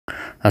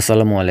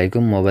আসসালামু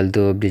আলাইকুম। Mobile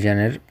two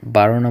ডিজাইনের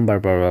 12 নম্বর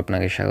পর্বে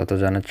আপনাকে স্বাগত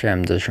জানাচ্ছি।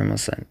 আমি জসিম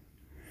হোসেন।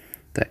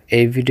 তো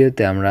এই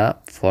ভিডিওতে আমরা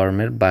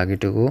ফর্মের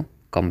বাকিটুকু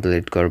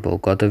কমপ্লিট করব।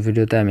 গত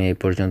ভিডিওতে আমি এই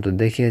পর্যন্ত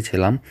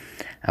দেখিয়েছিলাম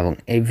এবং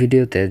এই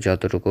ভিডিওতে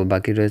যতটুকু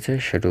বাকি রয়েছে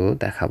সেটুকু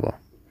দেখাবো।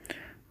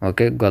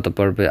 ওকে, গত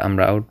পর্বে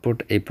আমরা আউটপুট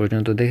এই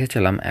পর্যন্ত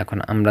দেখেছিলাম। এখন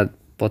আমরা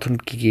প্রথম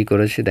কি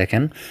করেছি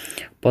দেখেন।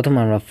 প্রথম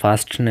আমরা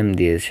ফার্স্ট নেম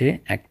দিয়েছি,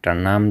 একটা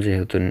নাম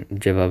যেহেতু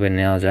যেভাবে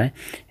নেওয়া যায়।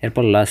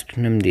 এরপর লাস্ট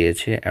নেম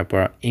দিয়েছি, এরপর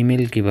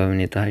ইমেল কিভাবে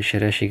নিতে হয়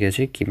সেটা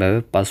শিখেছি, কিভাবে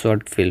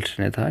পাসওয়ার্ড ফিল্ড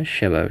নিতে হয়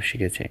সেভাবে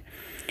শিখেছি।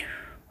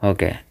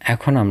 ওকে,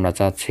 এখন আমরা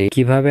চাচ্ছি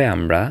কিভাবে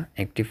আমরা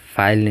একটি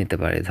ফাইল নিতে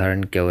পারি।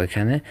 ধরেন কেউ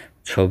এখানে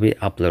ছবি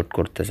আপলোড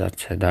করতে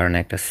চাচ্ছে, ধরেন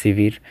একটা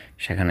সিভির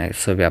সেখানে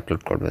ছবি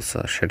আপলোড করবে।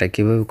 সেটা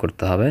কিভাবে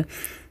করতে হবে?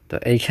 তো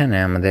এইখানে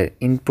আমাদের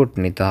ইনপুট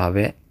নিতে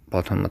হবে।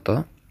 প্রথমত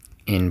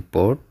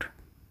ইনপুট,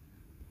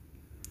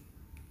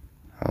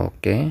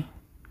 ওকে,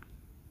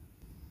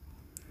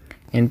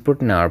 ইনপুট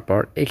নেওয়ার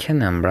পর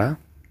এখানে আমরা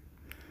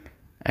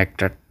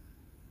একটা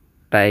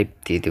টাইপ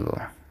দিয়ে দেব,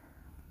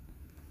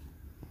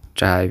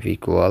 টাইপ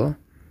ইকুয়াল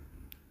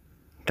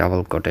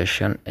ডাবল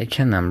কোটেশন।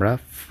 এখানে আমরা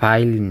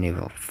ফাইল নিব,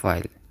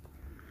 ফাইল,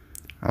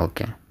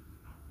 ওকে,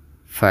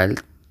 ফাইল।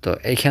 তো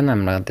এখানে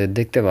আমাদের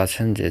দেখতে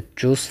পাচ্ছেন যে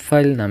চুজ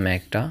ফাইল নামে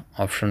একটা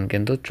অপশন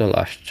কিন্তু চলে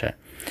আসছে।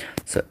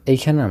 সো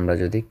এইখানে আমরা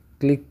যদি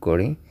ক্লিক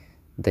করি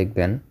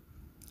দেখবেন,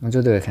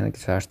 যদিও এখানে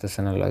কিছু আসতেছে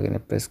না, লগ ইনে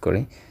প্রেস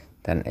করি,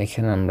 দেন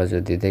এখানে আমরা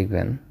যদি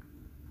দেখবেন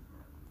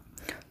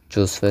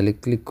চুজ ফাইলে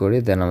ক্লিক করি,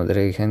 দেন আমাদের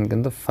এখানে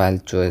কিন্তু ফাইল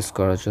চয়েস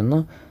করার জন্য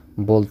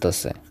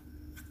বলতেছে।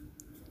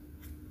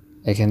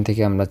 এখান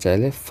থেকে আমরা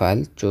চাইলে ফাইল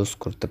চুজ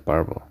করতে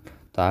পারবো।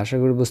 তো আশা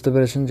করি বুঝতে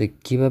পেরেছেন যে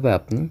কিভাবে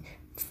আপনি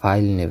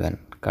ফাইল নেবেন,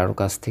 কারো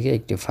কাছ থেকে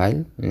একটি ফাইল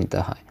নিতে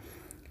হয়।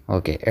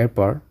 ওকে,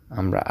 এরপর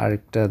আমরা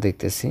আরেকটা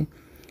দেখতেছি,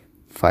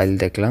 ফাইল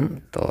দেখলাম।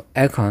 তো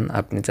এখন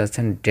আপনি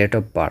চাচ্ছেন ডেট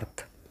অফ বার্থ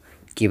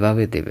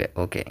কিভাবে দেবে।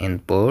 ওকে,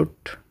 ইনপুট,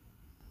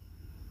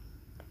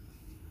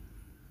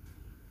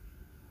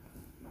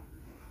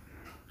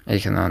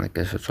 এইখানে অনেক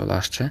কিছু চলে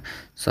আসছে।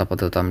 সো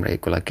আপাতত আমরা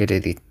এগুলা কেটে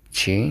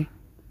দিচ্ছি।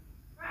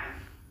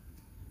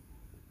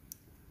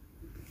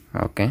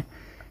 ওকে,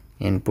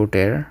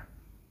 ইনপুটের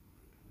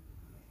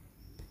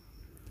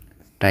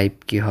টাইপ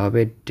কি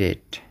হবে,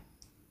 ডেট।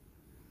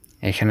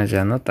 এখানে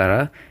যেন তারা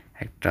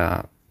একটা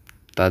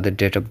তাদের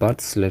ডেট অফ বার্থ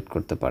সিলেক্ট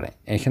করতে পারে।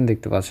 এখানে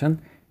দেখতে পাচ্ছেন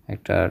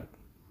একটা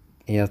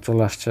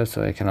চলে আসছে। সো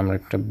এখানে আমরা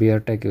একটা বিআর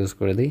ট্যাগ ইউজ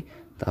করে দিই,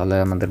 তাহলে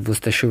আমাদের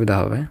বুঝতে সুবিধা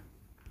হবে।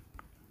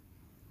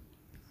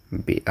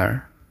 বিআর,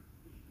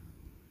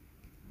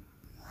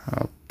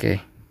 ওকে,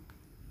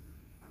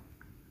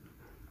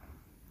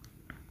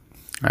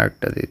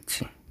 আরেকটা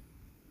দিচ্ছি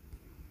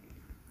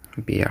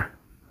বিআর।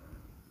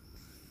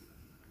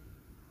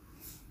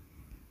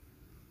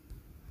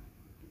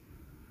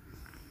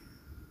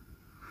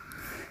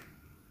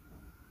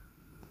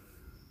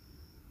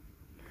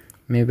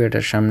 মেবি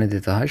এটার সামনে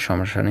দিতে হয়,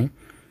 সমস্যা নেই।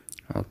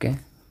 ওকে,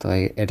 তো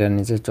এটা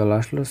নিচে চলে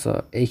আসলো। সো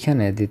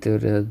এইখানে দ্বিতীয়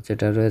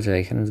যেটা রয়েছে,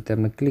 এখানে যদি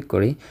আমরা ক্লিক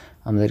করি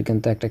আমাদের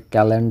কিন্তু একটা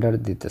ক্যালেন্ডার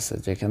দিতেছে,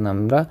 যেখানে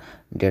আমরা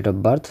ডেট অফ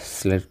বার্থ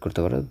সিলেক্ট করতে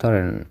পারি।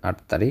 ধরেন 8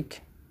 তারিখ,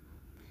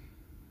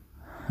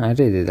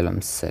 এটাই দিয়ে দিলাম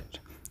সেট।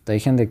 তো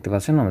এখানে দেখতে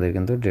পাচ্ছেন আমাদের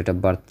কিন্তু ডেট অফ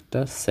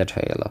বার্থটা সেট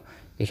হয়ে গেল।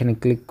 এখানে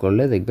ক্লিক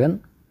করলে দেখবেন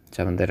যে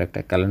আমাদের একটা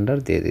ক্যালেন্ডার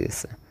দিয়ে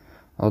দিয়েছে।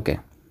 ওকে,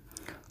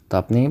 তো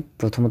আপনি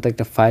প্রথমত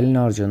একটা ফাইল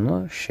নেওয়ার জন্য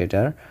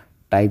সেটার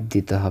টাইপ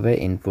দিতে হবে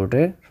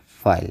ইনপুটের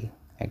ফাইল,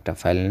 একটা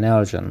ফাইল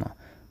নেওয়ার জন্য।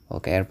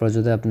 ওকে, এরপর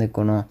যদি আপনি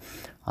কোনো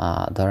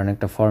ধরেন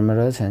একটা ফর্মে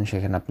রয়েছেন,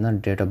 সেখানে আপনার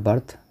ডেট অফ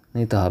বার্থ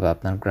নিতে হবে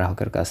আপনার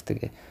গ্রাহকের কাছ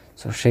থেকে।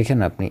 সো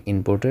সেখানে আপনি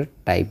ইনপুটের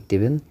টাইপ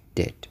দিবেন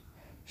ডেট।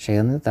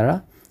 সেখানে তারা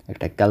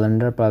একটা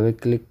ক্যালেন্ডার পাবে,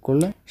 ক্লিক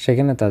করলে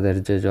সেখানে তাদের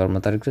যে জন্ম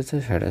তারিখ রয়েছে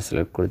সেটা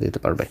সিলেক্ট করে দিতে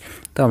পারবে।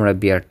 তো আমরা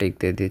বিআর টেক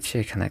দিয়ে দিচ্ছি,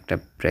 এখানে একটা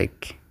ব্রেক,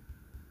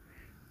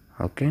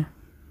 ওকে,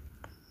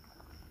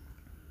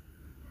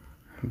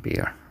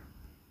 বিআর,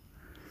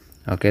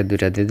 ওকে,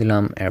 দুইটা দিয়ে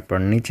দিলাম। এরপর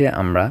নিচে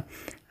আমরা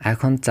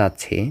এখন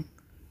চাচ্ছি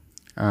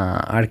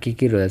আর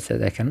কি রয়েছে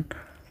দেখেন,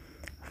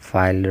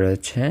 ফাইল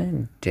রয়েছে,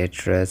 ডেট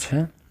রয়েছে,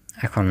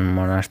 এখন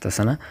মনে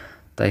আসতেছে না।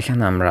 তো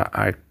এখানে আমরা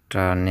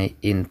আরেকটা নেই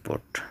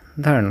ইনপুট।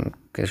 ধরেন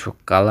কিছু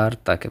কালার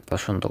তাকে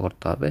পছন্দ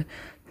করতে হবে,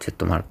 যে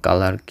তোমার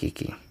কালার কি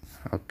কি।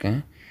 ওকে,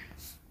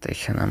 তো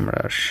এখানে আমরা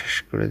শেষ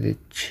করে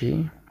দিচ্ছি,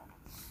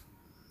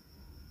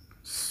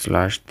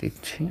 স্ল্যাশ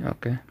দিচ্ছি।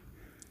 ওকে,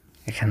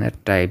 এখানে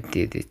টাইপ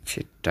দিয়ে দিচ্ছি,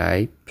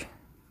 টাইপ,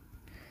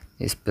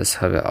 স্পেস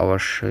হবে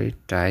অবশ্যই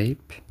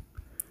টাইপ।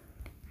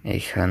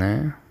 এইখানে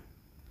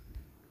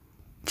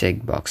চেক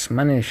বক্স,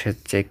 মানে সে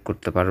চেক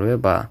করতে পারবে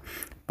বা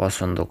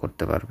পছন্দ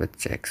করতে পারবে,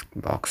 চেক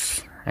বক্স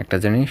একটা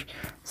জিনিস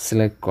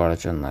সিলেক্ট করার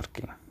জন্য আর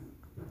কি।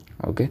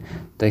 ওকে,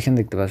 তো এখানে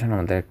দেখতে পাচ্ছেন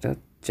আমাদের একটা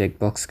চেক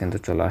বক্স কিন্তু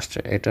চলে আসছে।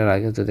 এটার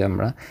আগে যদি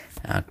আমরা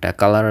একটা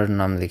কালারের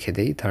নাম লিখে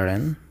দিই,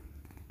 ধরেন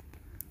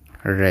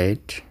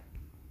রেড।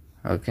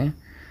 ওকে,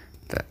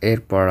 তো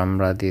এরপর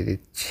আমরা দিয়ে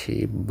দিচ্ছি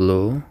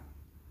ব্লু।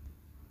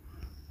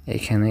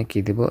 এখানে কি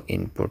দিব,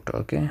 ইনপুট।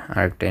 ওকে,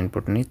 আরেকটা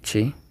ইনপুট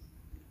নিচ্ছি,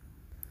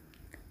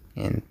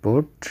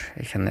 ইনপুট,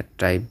 এখানে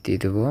টাইপ দিয়ে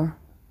দেব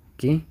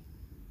কি,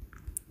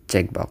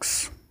 চেকবক্স।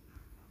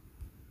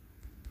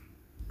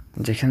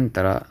 যেখানে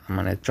তারা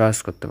মানে চয়েস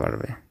করতে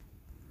পারবে।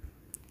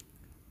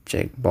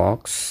 চেক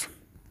বক্স,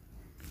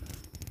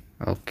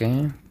 ওকে।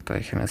 তো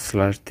এখানে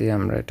স্ল্যাশ দিয়ে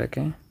আমরা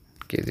এটাকে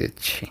কি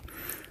দিচ্ছি,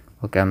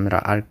 ওকে। আমরা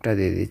আরেকটা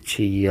দিয়ে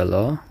দিচ্ছি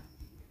ইয়েলো,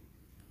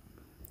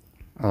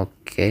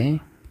 ওকে।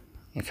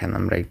 এখানে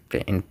আমরা একটা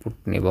ইনপুট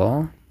নিব,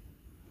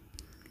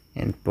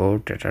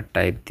 ইনপুট, এটা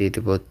টাইপ দিয়ে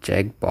দেব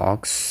check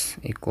box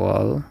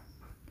equal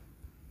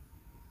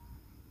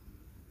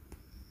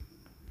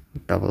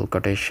double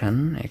quotation,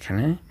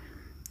 এখানে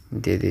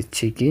দিয়ে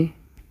দিচ্ছি কি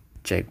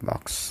চেক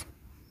বক্স,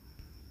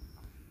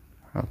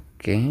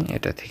 ওকে।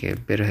 এটা থেকে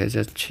বের হয়ে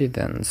যাচ্ছি,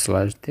 দেন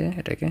স্ল্যাশ দিয়ে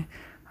এটাকে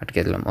আটকে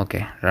দিলাম, ওকে।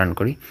 রান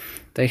করি।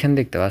 তো এখানে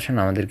দেখতে পাচ্ছেন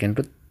আমাদের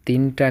কিন্তু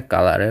 3টা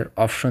কালারের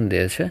অপশন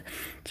দিয়েছে।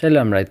 চাইলে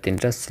আমরা এই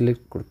 3টা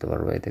সিলেক্ট করতে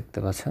পারবো, এই দেখতে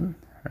পাচ্ছেন,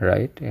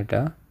 রাইট,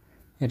 এটা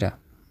এটা।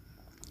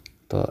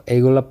 তো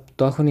এইগুলো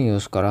তখনই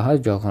ইউজ করা হয়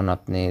যখন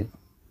আপনি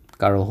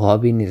কারো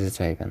হবি নিতে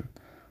চাইবেন।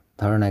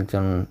 ধরেন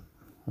একজন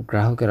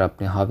গ্রাহকের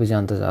আপনি হবি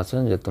জানতে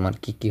চাচ্ছেন যে তোমার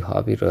কি কি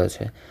হবি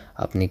রয়েছে,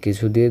 আপনি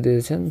কিছু দিয়ে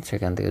দিয়েছেন,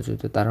 সেখান থেকে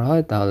যদি তার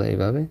হয় তাহলে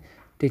এইভাবে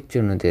টিক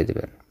চিহ্ন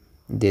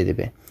দিয়ে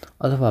দেবে।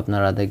 অথবা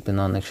আপনারা দেখবেন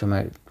অনেক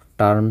সময়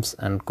টার্মস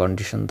অ্যান্ড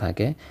কন্ডিশন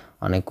থাকে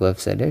অনেক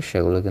ওয়েবসাইটে,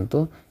 সেগুলো কিন্তু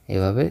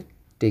এভাবে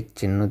টিক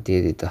চিহ্ন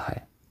দিয়ে দিতে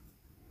হয়।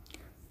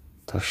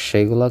 তো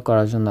সেইগুলো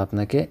করার জন্য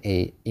আপনাকে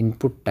এই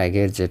ইনপুট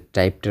ট্যাগের যে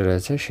টাইপটা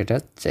রয়েছে সেটা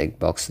চেক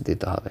বক্স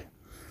দিতে হবে।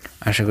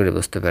 আশা করি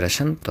বুঝতে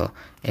পেরেছেন। তো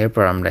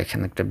এরপর আমরা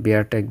এখানে একটা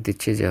বিয়ার ট্যাগ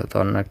দিচ্ছি, যেহেতু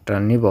অন্য একটা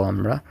নিব,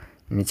 আমরা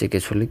নিচে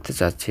কিছু লিখতে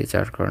চাচ্ছি,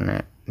 যার কারণে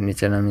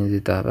নিচে নামিয়ে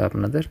দিতে হবে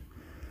আপনাদের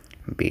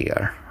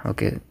বিয়ার,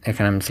 ওকে।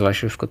 এখানে আমি স্ল্যাশ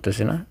ইউজ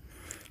করতেছি না,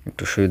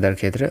 একটু সুবিধার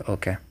ক্ষেত্রে,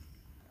 ওকে।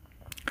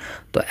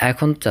 তো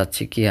এখন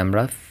চাচ্ছি কি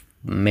আমরা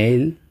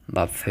মেল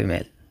বা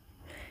ফিমেল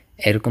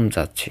এরকম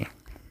চাচ্ছি,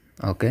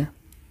 ওকে।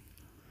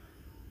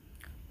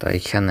 তো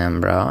এখানে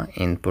আমরা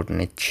ইনপুট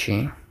নিচ্ছি,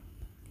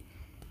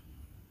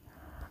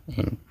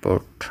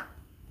 ইনপুট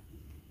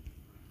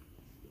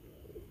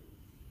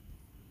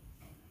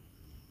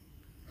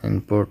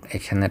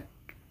এখানে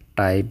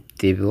টাইপ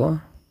দিব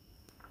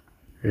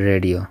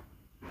রেডিও,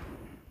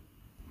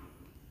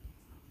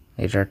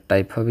 এটার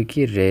টাইপ হবে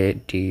কি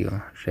রেডিও,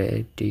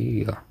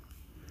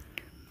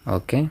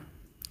 ওকে।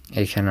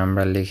 এখানে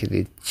আমরা লিখে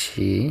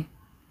দিচ্ছি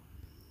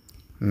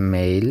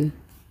মেল,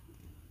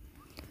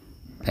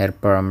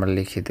 এরপর আমরা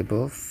লিখে দেব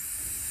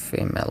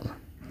ফিমেল।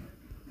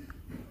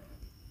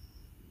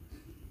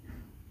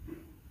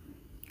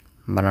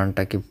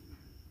 বানানটা কি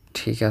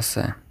ঠিক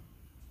আছে?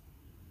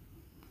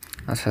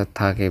 আচ্ছা,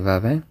 থাক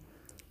এইভাবে,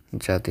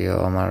 যদিও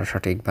আমার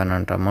সঠিক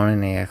বানানটা মনে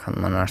নেই এখন,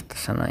 মনে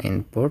আসতেছে না।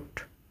 ইনপুট,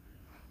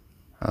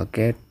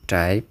 ওকে,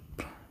 টাইপ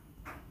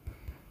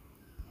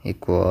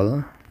ইকুয়াল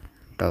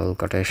ডাবল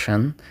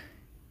কোটেশন,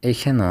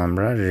 এইখানেও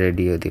আমরা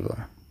রেডিও দিব,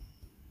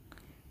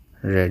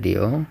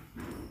 রেডিও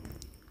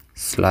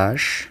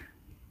স্ল্যাশ,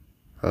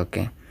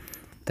 ওকে।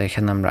 তো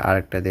এখানে আমরা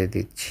আরেকটা দিয়ে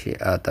দিচ্ছি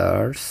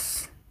আদার্স,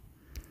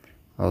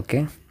 ওকে।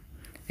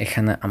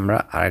 এখানে আমরা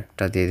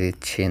আরেকটা দিয়ে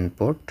দিচ্ছি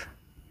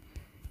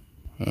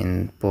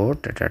ইনপুট,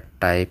 এটা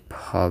টাইপ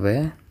হবে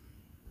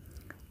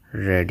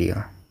রেডিও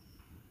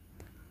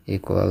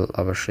ইকুয়াল,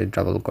 অবশ্যই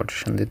ডাবল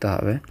কোটেশন দিতে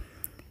হবে,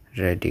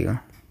 রেডিও,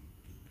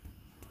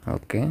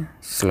 ওকে,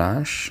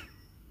 স্ল্যাশ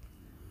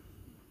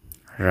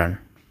রান।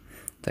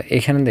 তো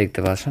এখানে দেখতে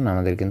পাচ্ছেন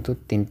আমাদের কিন্তু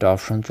 3টা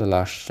অপশন চলে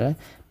আসছে,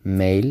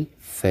 মেল,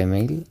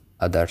 ফিমেল,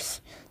 আদার্স।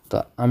 তো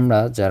আমরা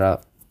যারা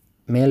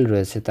মেল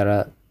রয়েছে তারা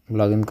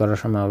লগ ইন করার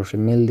সময়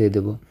অবশ্যই মেল দিয়ে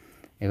দেবো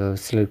এভাবে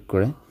সিলেক্ট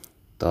করে।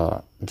 তো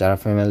যারা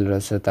ফিমেল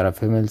রয়েছে তারা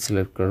ফিমেল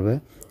সিলেক্ট করবে।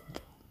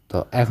 তো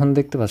এখন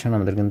দেখতে পাচ্ছেন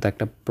আমাদের কিন্তু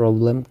একটা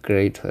প্রবলেম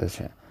ক্রিয়েট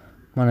হয়েছে,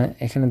 মানে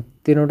এখানে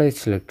 3টাই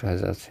সিলেক্ট হয়ে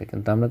যাচ্ছে,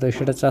 কিন্তু আমরা তো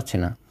সেটা চাচ্ছি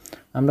না।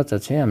 আমরা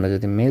চাচ্ছি আমরা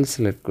যদি মেল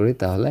সিলেক্ট করি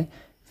তাহলে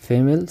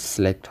ফিমেল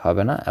সিলেক্ট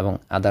হবে না এবং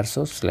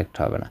আদার্সও সিলেক্ট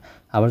হবে না।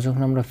 আবার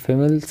যখন আমরা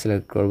ফিমেল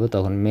সিলেক্ট করব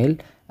তখন মেল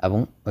এবং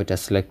ওইটা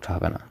সিলেক্ট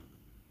হবে না।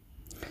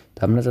 তো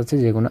আমরা চাচ্ছি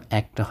যে কোনো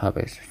একটা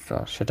হবে। তো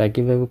সেটা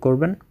কীভাবে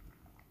করবেন?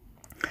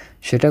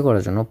 সেটা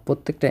করার জন্য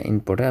প্রত্যেকটা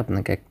ইনপুটে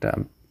আপনাকে একটা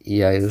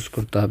ইউজ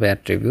করতে হবে,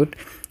 অ্যাট্রিবিউট,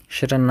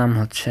 সেটার নাম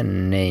হচ্ছে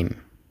name,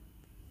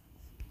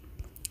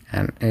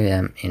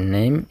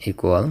 name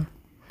equal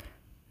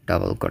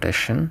double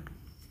quotation.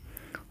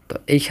 তো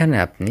এইখানে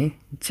আপনি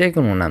যে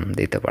কোনো নাম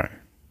দিতে পারেন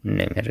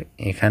নেমের,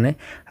 এখানে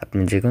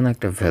আপনি যে কোনো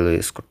একটা ভ্যালু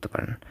ইউজ করতে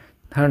পারেন।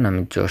 ধরুন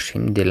আমি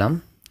জসিম দিলাম,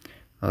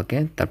 ওকে।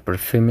 তারপর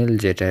ফিমেল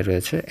যেটা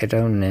রয়েছে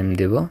এটাও নেম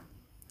দেব,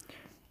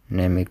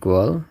 নেম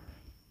ইকুয়াল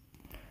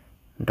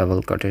ডাবল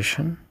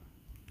কোটেশন,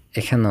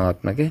 এখানেও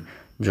আপনাকে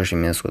জসিম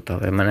ইউজ করতে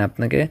হবে। মানে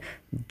আপনাকে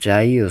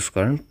যাই ইউজ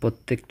করেন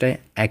প্রত্যেকটাই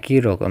একই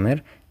রকমের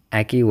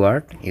একই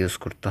ওয়ার্ড ইউজ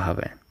করতে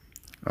হবে,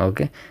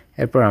 ওকে।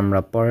 এরপর আমরা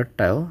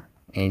পরেরটাও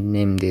এই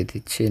নেম দিয়ে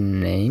দিচ্ছি,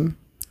 name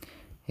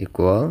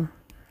equal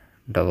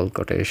double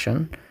quotation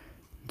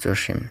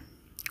Jasim,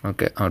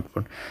 ওকে,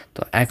 আউটপুট।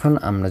 তো এখন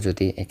আমরা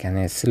যদি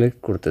এখানে সিলেক্ট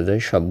করতে যাই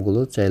সবগুলো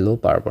চাইলেও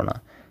পারবো না।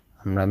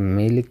 আমরা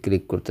মেইলে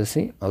ক্লিক করতেছি,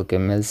 ওকে,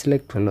 মেল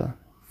সিলেক্ট হলো,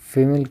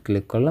 ফিমেল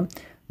ক্লিক করলাম,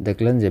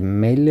 দেখলেন যে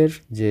মেইলের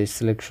যে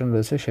সিলেকশন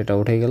রয়েছে সেটা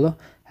উঠে গেল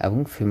এবং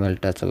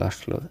ফিমেলটা চলে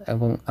আসলো।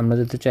 এবং আমরা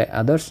যদি চাই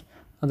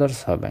আদার্স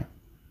হবে।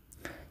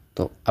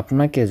 তো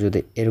আপনাকে যদি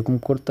এরকম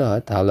করতে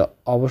হয় তাহলে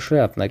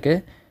অবশ্যই আপনাকে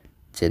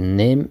যে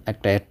নেম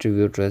একটা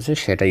অ্যাট্রিবিউট রয়েছে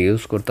সেটা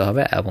ইউজ করতে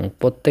হবে এবং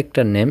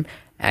প্রত্যেকটা নেম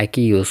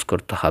একই ইউজ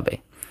করতে হবে।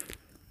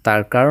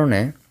 তার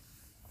কারণে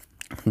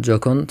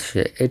যখন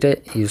সে এটা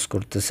ইউজ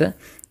করতেছে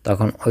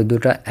তখন ওই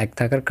দুটা এক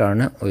থাকার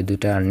কারণে ওই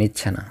দুটা আর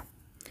নিচ্ছে না।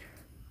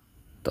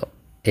 তো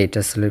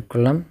এইটা সিলেক্ট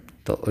করলাম,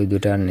 তো ওই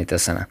দুটা আর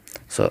নিতেছে না।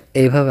 সো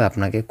এইভাবে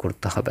আপনাকে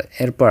করতে হবে।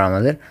 এরপর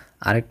আমাদের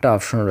আরেকটা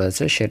অপশন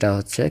রয়েছে, সেটা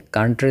হচ্ছে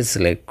কান্ট্রি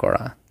সিলেক্ট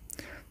করা।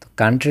 তো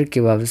কান্ট্রি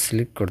কীভাবে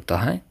সিলেক্ট করতে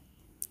হয়,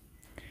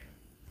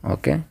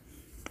 ওকে।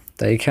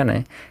 তো এইখানে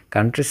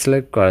কান্ট্রি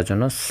সিলেক্ট করার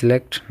জন্য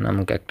সিলেক্ট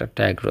নামক একটা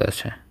ট্যাগ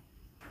রয়েছে।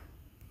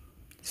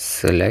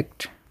 সিলেক্ট,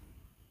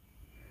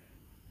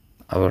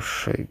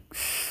 অবশ্যই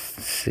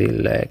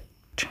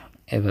সিলেক্ট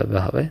এভাবে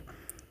হবে,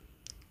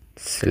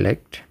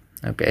 সিলেক্ট,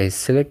 ওকে। এই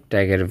সিলেক্ট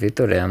ট্যাগের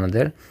ভিতরে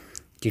আমাদের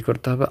কি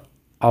করতে হবে,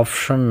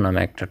 অপশন নামে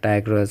একটা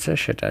ট্যাগ রয়েছে,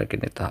 সেটা আর কি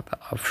নিতে হবে,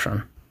 অপশন,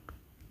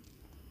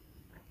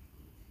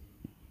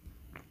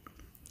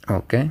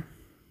 ওকে।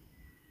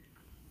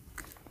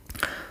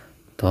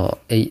 তো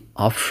এই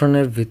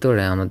অপশনের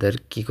ভিতরে আমাদের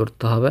কি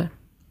করতে হবে,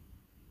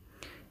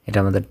 এটা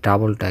আমাদের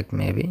ডাবল ট্যাগ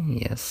মেবি,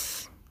 ইয়েস,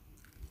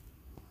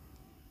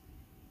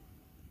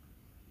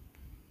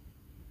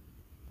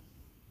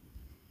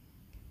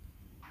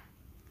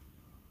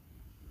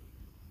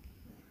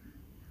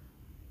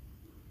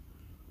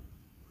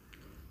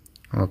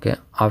 ওকে।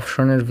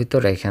 অপশনের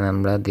ভিতরে এখানে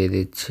আমরা দিয়ে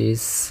দিচ্ছি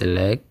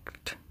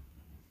সিলেক্ট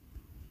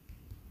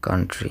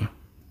কান্ট্রি,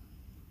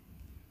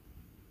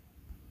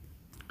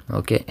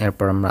 ওকে।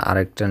 এরপর আমরা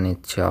আরেকটা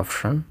নিচ্ছি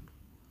অপশন,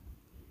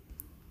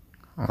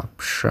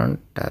 অপশন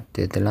ট্যাব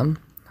দিয়ে দিলাম,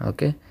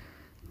 ওকে।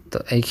 তো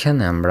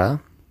এইখানে আমরা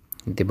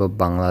দিব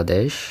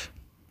বাংলাদেশ,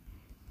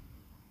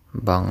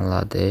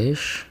 বাংলাদেশ,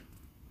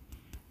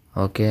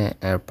 ওকে।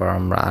 এরপর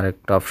আমরা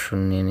আরেকটা অপশন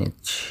নিয়ে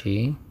নিচ্ছি,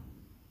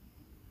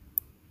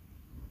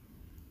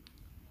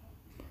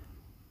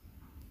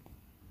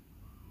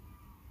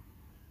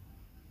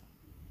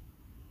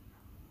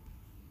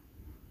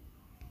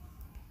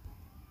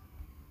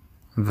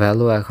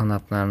 ভ্যালু এখন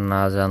আপনার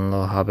না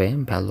জানলেও হবে,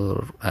 ভ্যালুর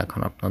এখন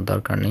আপনার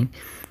দরকার নেই।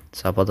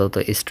 আপাতত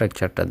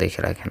স্ট্রাকচারটা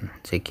দেখে রাখেন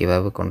যে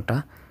কীভাবে কোনটা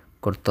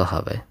করতে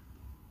হবে,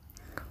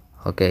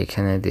 ওকে।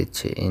 এখানে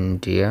দিচ্ছি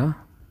ইন্ডিয়া,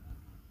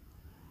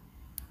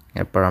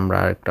 এরপর আমরা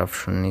আরেকটা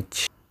অপশন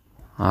নিচ্ছি,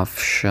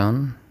 অপশন,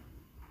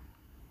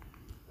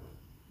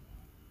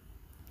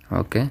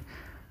 ওকে।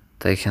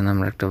 তো এখানে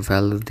আমরা একটা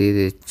ভ্যালু দিয়ে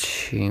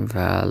দিচ্ছি,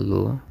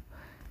 ভ্যালু,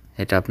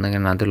 এটা আপনাকে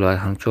না দিলেও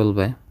এখন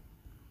চলবে।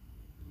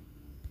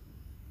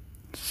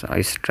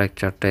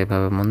 স্ট্রাকচারটা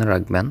এভাবে মনে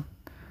রাখবেন।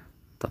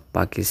 তো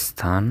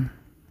পাকিস্তান,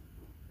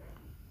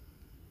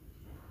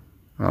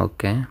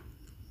 ওকে।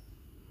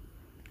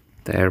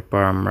 তো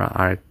এরপর আমরা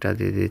আরেকটা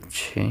দিয়ে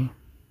দিচ্ছি,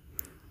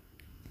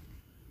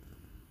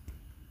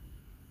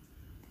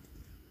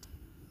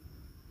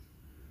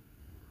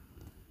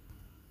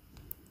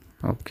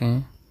 ওকে,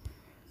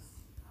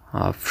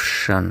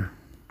 অপশন,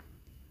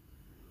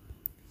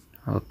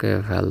 ওকে,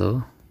 ভ্যালু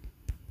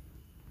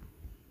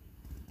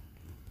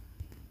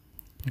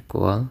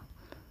ইকুয়াল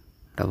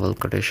ডাবল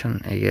কোটেশন,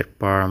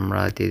 এরপর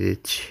আমরা দিয়ে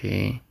দিচ্ছি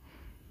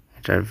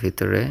এটার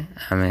ভিতরে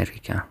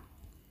আমেরিকা,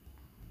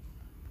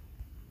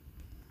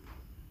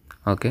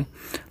 ওকে।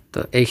 তো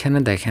এইখানে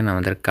দেখেন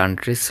আমাদের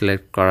কান্ট্রি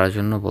সিলেক্ট করার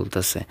জন্য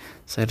বলতেছে,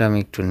 সেটা আমি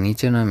একটু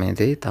নিচে নামিয়ে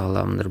দিই তাহলে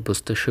আমাদের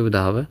বুঝতে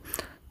সুবিধা হবে।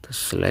 তো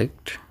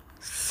সিলেক্ট,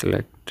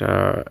 সিলেক্টার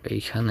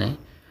এইখানে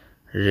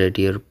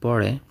রেডিওর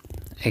পরে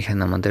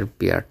এখানে আমাদের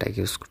বিআর ট্যাগ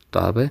ইউজ করতে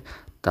হবে,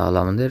 তাহলে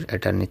আমাদের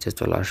এটার নিচে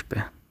চলে আসবে,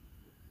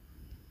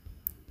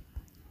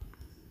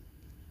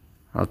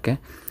 ওকে।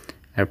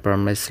 এরপর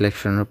আমরা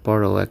সিলেকশনের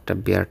পরেও একটা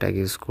বিআর ট্যাগ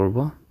ইউজ করব,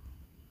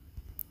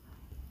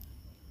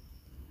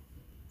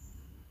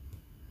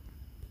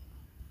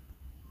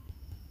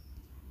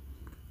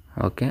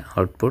 ওকে।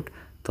 আউটপুট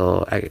তো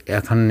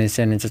এখন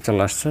নিচে নিচে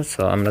চলে আসছে।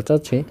 সো আমরা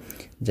চাচ্ছি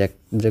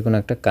যে কোনো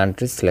একটা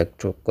কান্ট্রি সিলেক্ট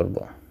করব।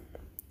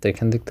 তো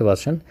এখানে দেখতে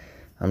পাচ্ছেন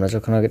আমরা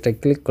যখন এটা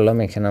ক্লিক করলাম,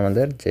 এখানে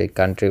আমাদের যে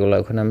কান্ট্রিগুলো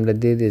ওখানে আমরা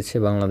দিয়ে দিয়েছি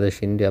বাংলাদেশ,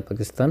 ইন্ডিয়া,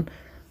 পাকিস্তান।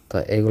 তো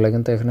এইগুলো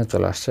কিন্তু এখানে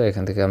চলে আসছে,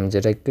 এখান থেকে আমি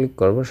যেটা ক্লিক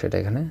করব সেটা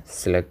এখানে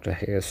সিলেক্ট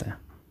হয়ে গেছে,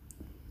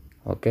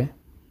 ওকে।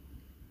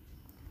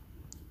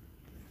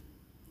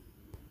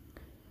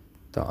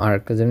 তো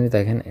আরেকটা জিনিস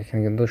দেখেন, এখানে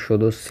কিন্তু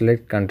শুধু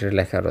সিলেক্ট কান্ট্রি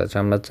লেখা রয়েছে।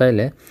 আমরা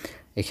চাইলে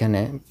এখানে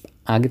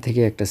আগে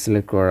থেকে একটা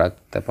সিলেক্ট করে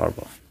রাখতে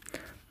পারবো।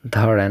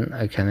 ধরেন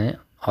এখানে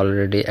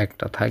অলরেডি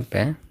একটা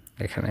থাকবে,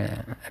 এখানে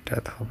এটা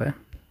হবে,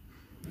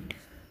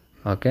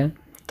 ওকে।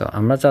 তো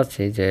আমরা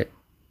চাচ্ছি যে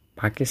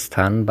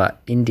পাকিস্তান বা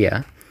ইন্ডিয়া,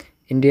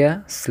 ইন্ডিয়া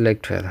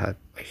সিলেক্ট হয়ে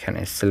থাকবে, এখানে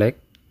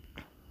সিলেক্টেড,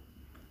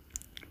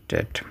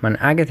 মানে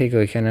আগে থেকে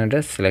ওইখানে ওটা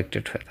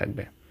সিলেক্টেড হয়ে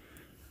থাকবে।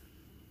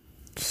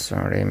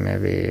 সরি,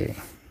 মেবি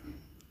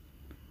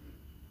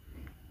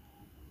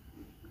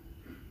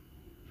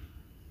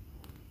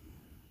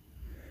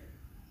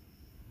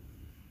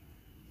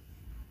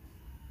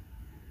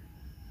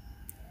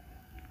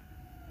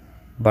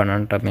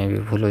বানানটা মেবি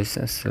ভুল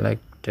হয়েছে,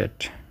 সিলেক্টেড,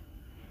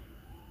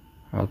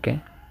 ওকে।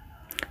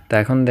 তো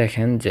এখন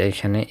দেখেন যে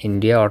এখানে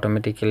ইন্ডিয়া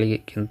অটোমেটিক্যালি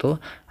কিন্তু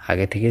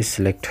আগে থেকেই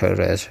সিলেক্ট হয়ে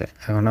রয়েছে।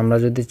 এখন আমরা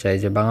যদি চাই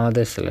যে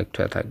বাংলাদেশ সিলেক্ট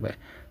হয়ে থাকবে,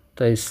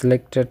 তো এই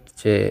সিলেক্টেড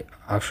যে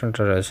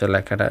অপশনটা রয়েছে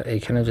লেখাটা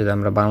এইখানে যদি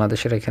আমরা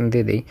বাংলাদেশের এখানে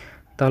দিয়ে দিই,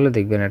 তাহলে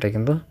দেখবেন এটা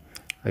কিন্তু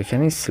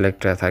ওইখানেই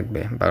সিলেক্ট হয়ে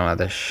থাকবে,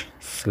 বাংলাদেশ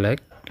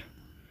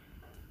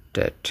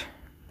সিলেক্টেড।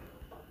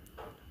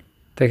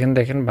 তো এখানে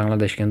দেখেন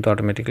বাংলাদেশ কিন্তু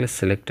অটোমেটিক্যালি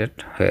সিলেক্টেড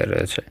হয়ে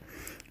রয়েছে।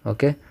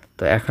 ওকে,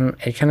 তো এখন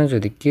এখানে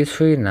যদি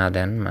কিছুই না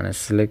দেন, মানে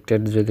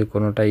সিলেক্টেড যদি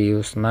কোনোটা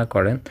ইউজ না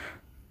করেন,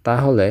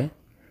 তাহলে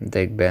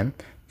দেখবেন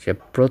যে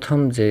প্রথম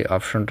যে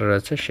অপশনটা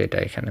রয়েছে সেটা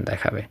এখানে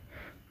দেখাবে,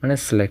 মানে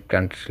সিলেক্ট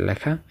কান্ট্রি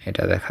লেখা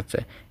এটা দেখাচ্ছে।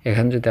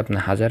 এখানে যদি আপনি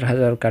হাজার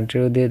হাজার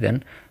কান্ট্রিও দিয়ে দেন,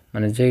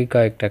 মানে যেই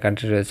কয়েকটা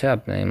কান্ট্রি রয়েছে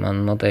আপনি মন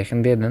মতো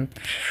এখানে দিয়ে দেন,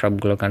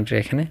 সবগুলো কান্ট্রি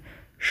এখানে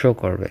শো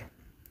করবে।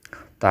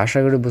 তো আশা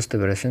করি বুঝতে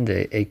পেরেছেন যে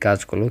এই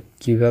কাজগুলো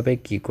কিভাবে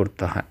কি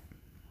করতে হয়।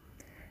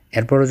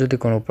 এরপরও যদি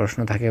কোনো প্রশ্ন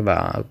থাকে বা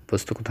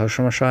বুঝতে কোথাও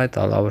সমস্যা হয়,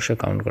 তাহলে অবশ্যই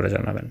কমেন্ট করে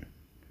জানাবেন।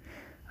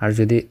 আর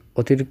যদি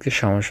অতিরিক্ত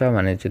সমস্যা,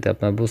 মানে যদি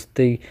আপনার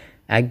বুঝতেই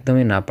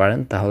একদমই না পারেন,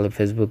 তাহলে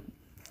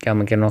ফেসবুকে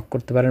আমাকে নক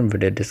করতে পারেন,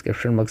 ভিডিও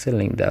ডিসক্রিপশন বক্সে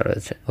লিঙ্ক দেওয়া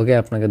রয়েছে। ওকে,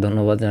 আপনাকে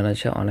ধন্যবাদ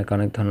জানাচ্ছি, অনেক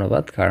অনেক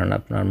ধন্যবাদ, কারণ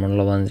আপনার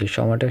মূল্যবান যে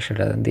সময়টা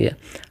সেটা দিয়ে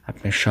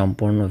আপনি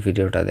সম্পূর্ণ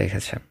ভিডিওটা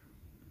দেখেছেন।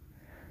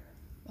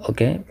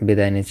 ওকে,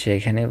 বিদায় নিচ্ছি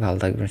এখানে। ভালো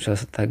থাকবেন,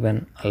 সুস্থ থাকবেন,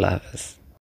 আল্লাহ হাফেজ।